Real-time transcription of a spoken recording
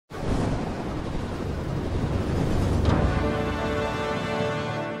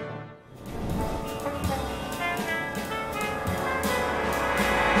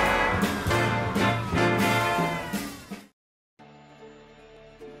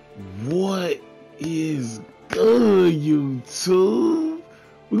What is good, YouTube?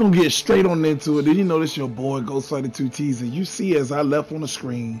 We're gonna get straight on into it. Did you notice your boy Ghostfighter2Ts? And you see, as I left on the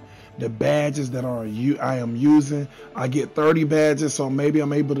screen, the badges that I am using. I get 30 badges, so maybe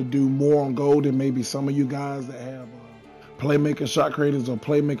I'm able to do more on gold than maybe some of you guys that have playmaker shot creators or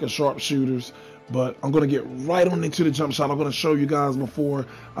playmaker sharpshooters. But I'm gonna get right on into the jump shot. I'm gonna show you guys before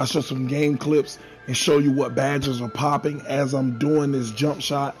I show some game clips and show you what badges are popping as I'm doing this jump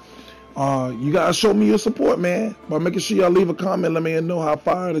shot. You guys show me your support, man, by making sure y'all leave a comment. Let me know how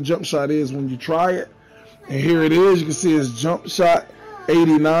fire the jump shot is when you try it. And here it is. You can see it's jump shot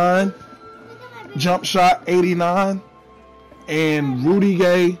 89, jump shot 89, and Rudy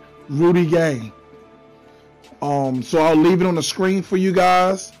Gay. So I'll leave it on the screen for you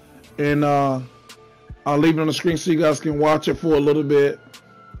guys, and I'll leave it on the screen so you guys can watch it for a little bit.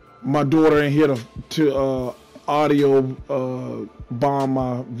 My daughter ain't here to audio bomb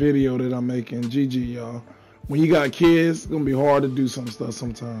my video that I'm making. GG, y'all. When you got kids, it's gonna be hard to do some stuff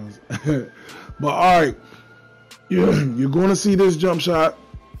sometimes. But all right, you're gonna see this jump shot.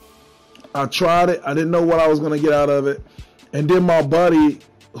 I tried it. I didn't know what I was gonna get out of it. And then my buddy,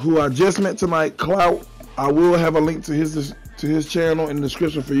 who I just met tonight, Clout, I will have a link to his channel in the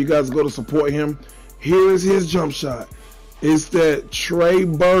description for you guys to go to support him. Here is his jump shot. It's that Trey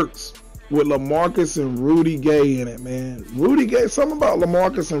Burks with LaMarcus and Rudy Gay in it, man. Rudy Gay, something about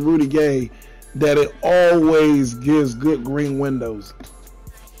LaMarcus and Rudy Gay, that it always gives good green windows,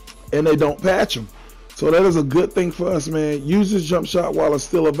 and they don't patch them. So that is a good thing for us, man. Use this jump shot while it's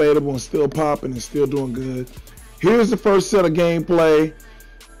still available and still popping and still doing good. Here's the first set of gameplay.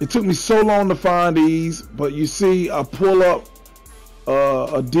 It took me so long to find these, but you see I pull up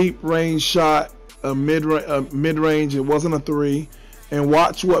a deep range shot, a mid-range, it wasn't a 3, and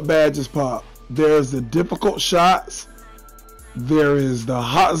watch what badges pop. There's the difficult shots, there is the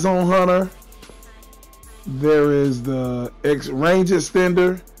hot zone hunter, there is the range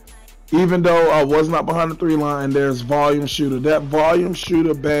extender, even though I was not behind the 3 line, and there's volume shooter. That volume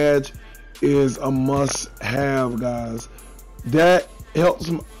shooter badge is a must-have, guys. That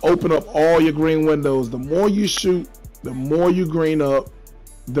helps open up all your green windows. The more you shoot, the more you green up,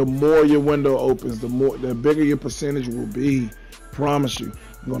 the more your window opens, the bigger your percentage will be. Promise you.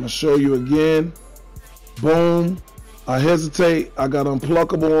 I'm going to show you again. Boom. I hesitate. I got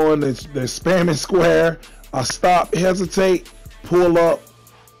unpluckable on. They're spamming square. I stop, hesitate, pull up,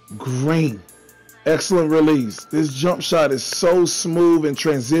 green. Excellent release. This jump shot is so smooth in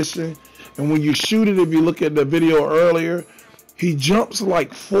transition. And when you shoot it, if you look at the video earlier, he jumps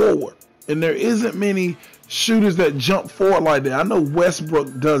like forward. And there isn't many shooters that jump forward like that. I know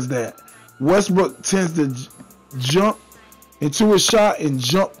Westbrook does that. Westbrook tends to jump into a shot and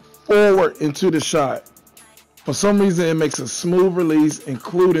jump forward into the shot. For some reason, it makes a smooth release,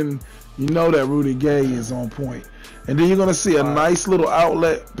 including, you know, that Rudy Gay is on point. And then you're going to see a nice little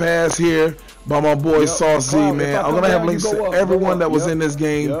outlet pass here by my boy Sauce Z, man. I'm going to have links to everyone that was in this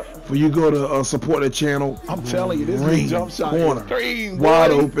game for you go to support the channel. I'm telling you, this jump shot corner, is green,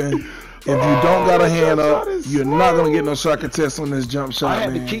 wide open. If you don't got a hand up, you're not going to get no shot contest on this jump shot,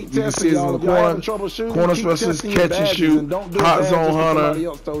 man. You can see it's in the corner specialist, catch and shoot, hot zone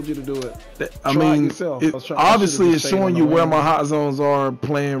hunter. Told you to do it. I mean, obviously it's showing you where my hot zones are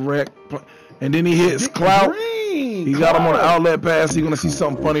playing rec. And then he hits Clout. He got him on the outlet pass. You're going to see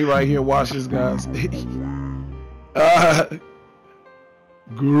something funny right here. Watch this, guys.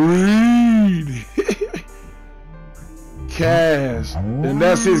 Green. Cash. And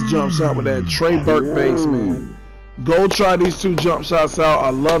that's his jump shot with that Trey Burke base, man. Go try these 2 jump shots out. I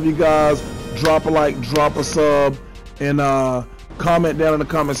love you guys. Drop a like, drop a sub, and comment down in the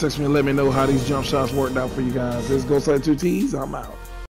comment section and let me know how these jump shots worked out for you guys. This is Ghostfighter2Ts. I'm out.